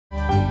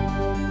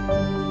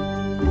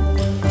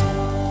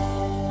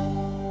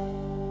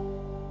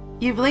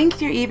You've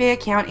linked your eBay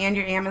account and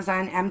your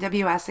Amazon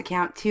MWS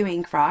account to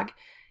inkFrog.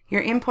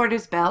 Your import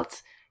is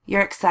built.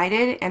 You're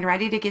excited and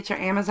ready to get your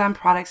Amazon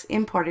products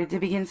imported to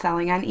begin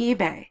selling on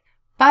eBay.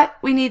 But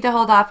we need to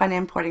hold off on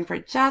importing for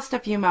just a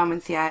few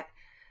moments yet.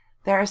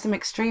 There are some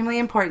extremely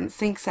important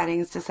sync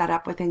settings to set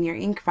up within your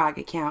inkFrog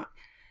account.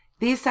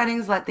 These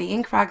settings let the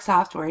inkFrog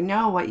software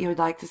know what you would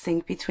like to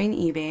sync between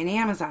eBay and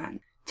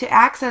Amazon. To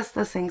access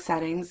the sync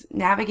settings,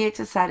 navigate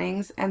to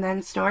Settings and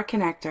then Store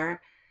Connector,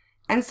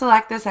 and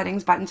select the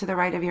Settings button to the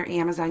right of your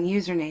Amazon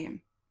username.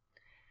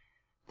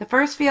 The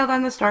first field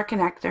on the Store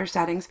Connector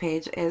settings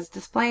page is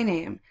Display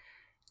Name.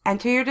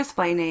 Enter your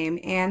display name,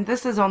 and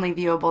this is only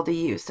viewable to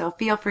you, so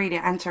feel free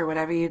to enter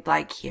whatever you'd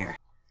like here.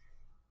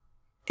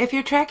 If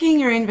you're tracking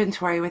your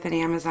inventory within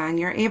Amazon,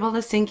 you're able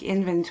to sync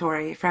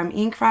inventory from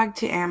inkFrog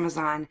to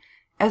Amazon,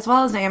 as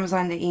well as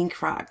Amazon to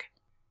inkFrog.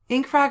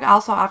 inkFrog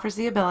also offers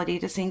the ability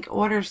to sync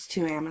orders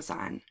to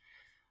Amazon.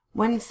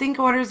 When Sync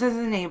Orders is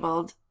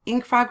enabled,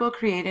 inkFrog will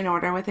create an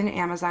order within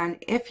Amazon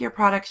if your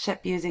products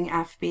ship using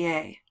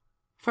FBA.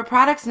 For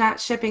products not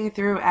shipping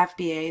through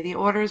FBA, the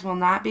orders will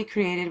not be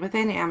created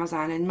within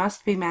Amazon and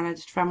must be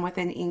managed from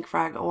within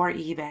inkFrog or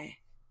eBay.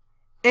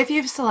 If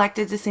you've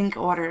selected to sync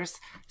orders,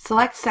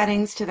 select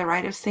Settings to the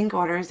right of Sync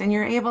Orders and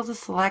you're able to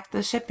select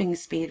the shipping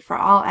speed for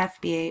all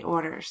FBA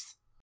orders.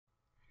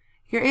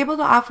 You're able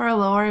to offer a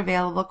lower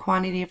available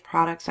quantity of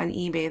products on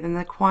eBay than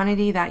the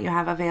quantity that you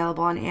have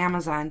available on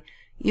Amazon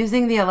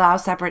using the Allow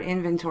Separate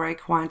Inventory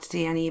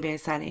Quantity on eBay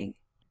setting.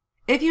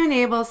 If you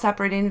enable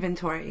separate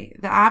inventory,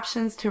 the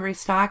options to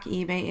restock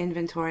eBay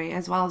inventory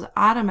as well as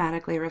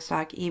automatically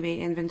restock eBay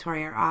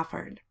inventory are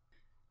offered.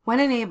 When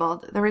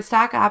enabled, the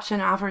restock option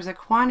offers a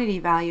quantity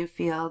value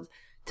field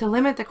to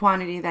limit the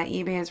quantity that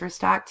eBay is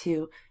restocked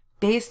to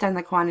based on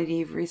the quantity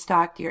you've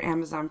restocked your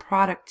Amazon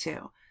product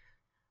to.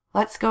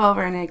 Let's go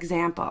over an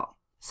example.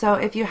 So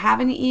if you have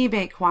an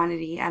eBay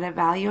quantity at a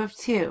value of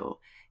 2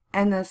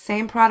 and the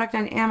same product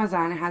on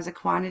Amazon has a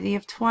quantity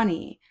of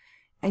 20,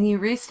 and you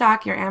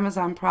restock your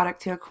Amazon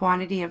product to a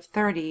quantity of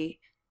 30,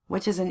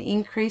 which is an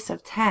increase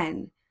of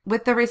 10,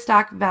 with the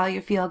restock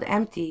value field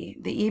empty,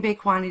 the eBay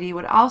quantity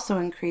would also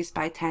increase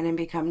by 10 and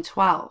become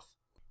 12.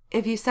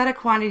 If you set a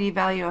quantity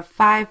value of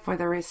 5 for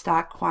the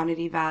restock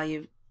quantity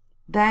value,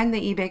 then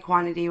the eBay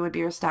quantity would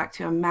be restocked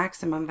to a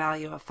maximum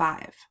value of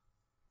 5.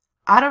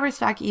 Auto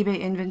restock eBay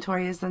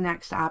inventory is the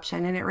next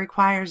option, and it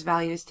requires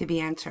values to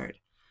be entered.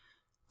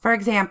 For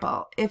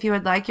example, if you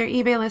would like your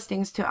eBay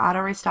listings to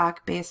auto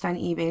restock based on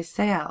eBay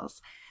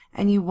sales,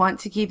 and you want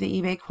to keep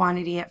the eBay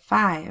quantity at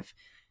 5,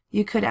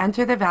 you could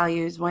enter the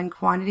values when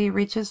quantity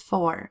reaches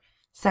 4,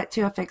 set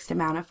to a fixed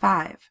amount of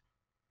 5.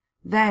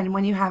 Then,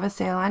 when you have a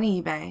sale on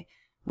eBay,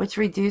 which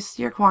reduces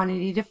your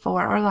quantity to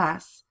 4 or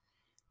less,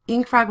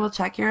 inkFrog will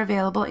check your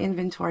available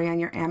inventory on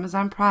your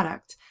Amazon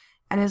product,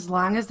 and as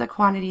long as the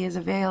quantity is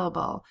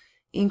available,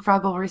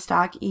 inkFrog will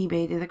restock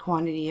eBay to the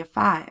quantity of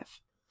 5.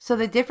 So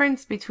the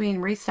difference between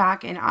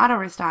restock and auto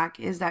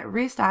restock is that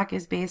restock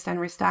is based on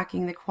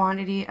restocking the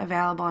quantity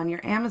available on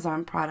your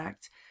Amazon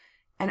product,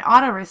 and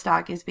auto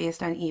restock is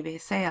based on eBay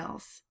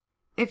sales.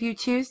 If you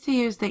choose to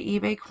use the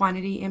eBay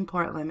quantity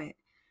import limit,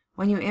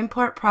 when you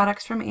import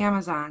products from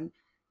Amazon,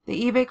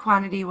 the eBay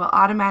quantity will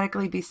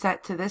automatically be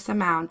set to this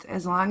amount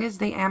as long as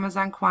the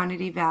Amazon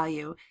quantity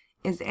value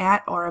is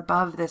at or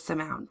above this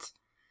amount.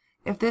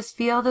 If this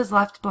field is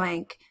left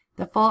blank,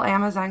 the full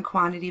Amazon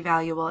quantity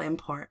value will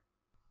import.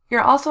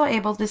 You're also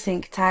able to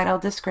sync title,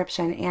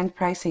 description, and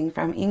pricing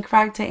from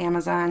inkFrog to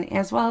Amazon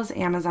as well as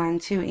Amazon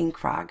to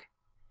inkFrog.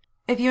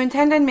 If you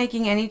intend on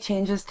making any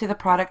changes to the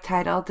product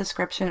title,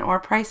 description, or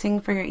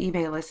pricing for your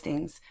eBay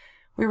listings,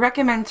 we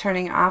recommend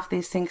turning off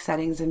these sync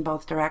settings in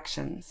both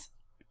directions.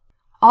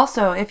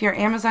 Also, if your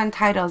Amazon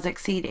titles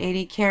exceed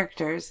 80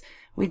 characters,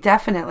 we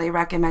definitely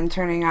recommend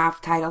turning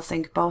off title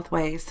sync both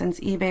ways since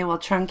eBay will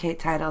truncate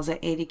titles at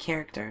 80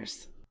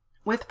 characters.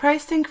 With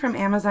price sync from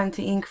Amazon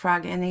to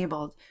inkFrog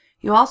enabled,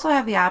 you also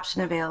have the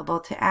option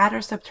available to add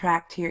or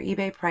subtract to your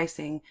eBay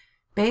pricing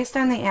based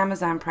on the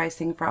Amazon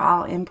pricing for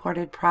all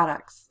imported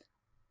products.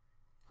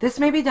 This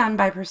may be done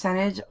by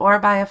percentage or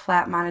by a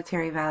flat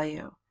monetary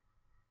value.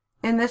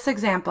 In this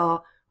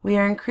example, we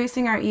are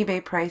increasing our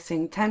eBay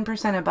pricing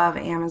 10% above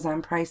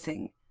Amazon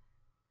pricing.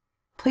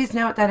 Please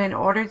note that in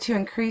order to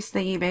increase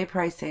the eBay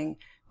pricing,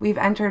 we've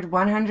entered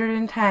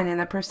 110 in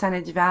the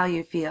percentage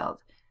value field.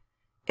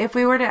 If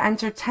we were to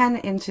enter 10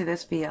 into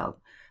this field,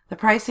 the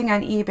pricing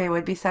on eBay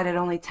would be set at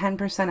only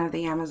 10% of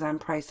the Amazon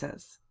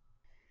prices.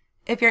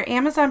 If your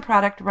Amazon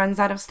product runs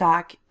out of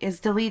stock,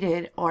 is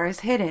deleted, or is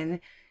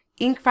hidden,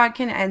 inkFrog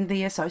can end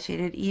the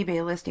associated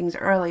eBay listings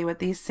early with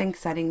these sync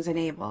settings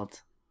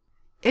enabled.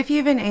 If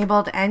you've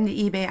enabled End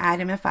eBay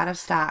Item If Out of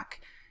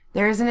Stock,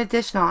 there is an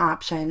additional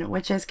option,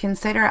 which is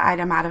Consider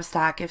Item Out of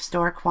Stock if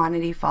store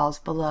quantity falls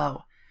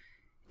below.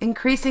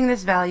 Increasing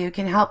this value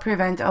can help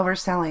prevent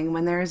overselling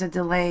when there is a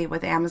delay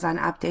with Amazon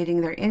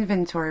updating their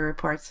inventory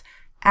reports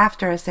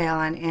after a sale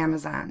on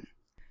Amazon.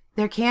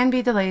 There can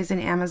be delays in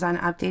Amazon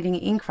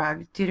updating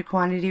inkFrog due to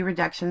quantity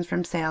reductions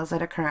from sales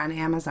that occur on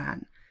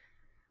Amazon.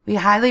 We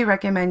highly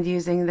recommend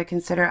using the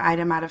Consider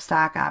Item Out of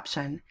Stock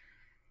option.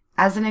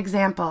 As an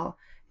example,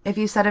 if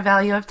you set a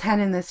value of 10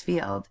 in this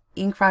field,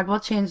 inkFrog will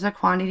change the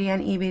quantity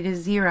on eBay to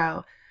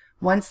 0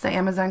 once the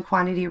Amazon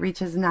quantity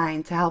reaches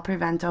 9 to help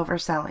prevent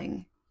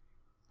overselling.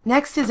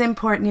 Next is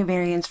import new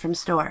variants from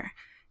store.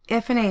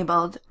 If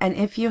enabled, and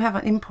if you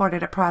have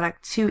imported a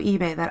product to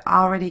eBay that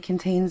already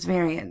contains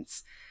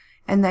variants,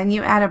 and then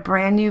you add a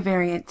brand new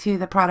variant to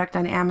the product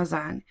on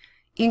Amazon,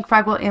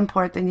 inkFrog will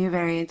import the new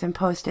variant and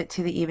post it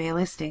to the eBay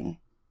listing.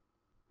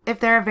 If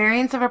there are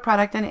variants of a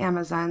product on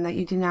Amazon that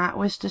you do not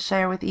wish to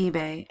share with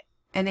eBay,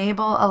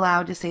 enable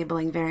Allow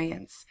Disabling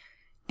Variants.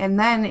 And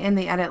then in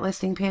the Edit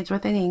Listing page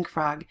within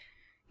inkFrog,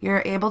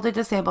 you're able to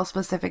disable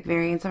specific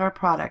variants of a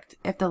product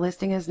if the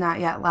listing is not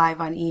yet live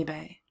on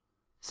eBay.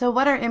 So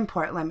what are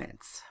import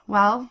limits?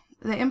 Well,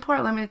 the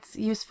import limit's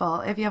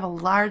useful if you have a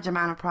large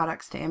amount of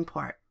products to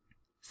import.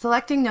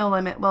 Selecting No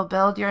Limit will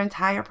build your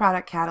entire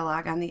product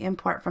catalog on the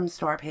Import from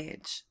Store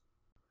page.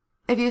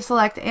 If you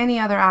select any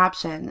other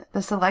option,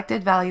 the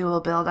selected value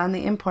will build on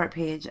the import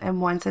page, and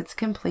once it's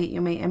complete,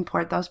 you may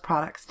import those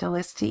products to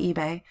list to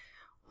eBay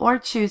or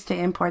choose to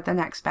import the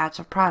next batch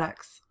of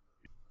products.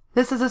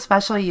 This is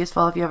especially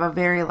useful if you have a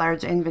very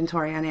large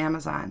inventory on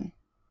Amazon.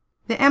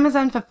 The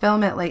Amazon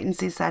fulfillment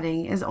latency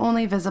setting is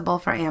only visible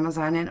for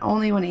Amazon and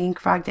only when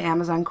inkFrog to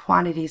Amazon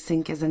quantity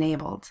sync is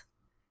enabled.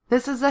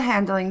 This is the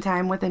handling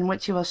time within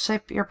which you will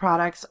ship your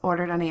products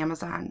ordered on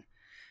Amazon.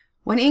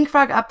 When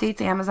inkFrog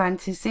updates Amazon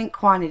to sync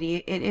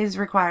quantity, it is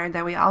required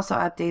that we also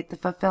update the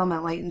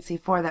fulfillment latency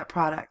for that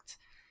product.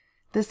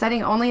 This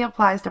setting only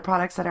applies to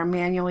products that are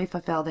manually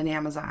fulfilled in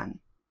Amazon.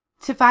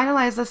 To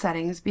finalize the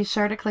settings, be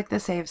sure to click the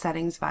Save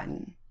Settings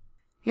button.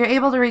 You're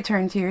able to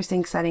return to your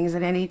sync settings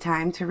at any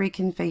time to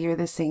reconfigure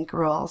the sync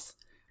rules.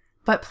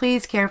 But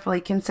please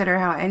carefully consider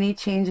how any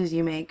changes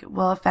you make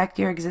will affect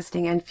your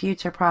existing and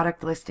future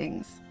product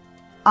listings.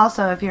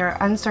 Also, if you're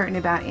uncertain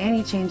about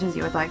any changes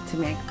you would like to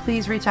make,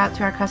 please reach out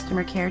to our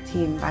customer care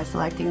team by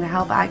selecting the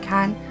help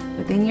icon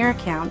within your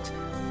account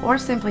or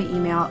simply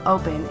email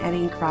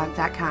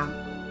open@inkfrog.com.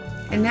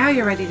 And now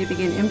you're ready to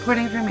begin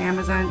importing from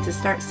Amazon to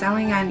start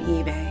selling on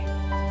eBay.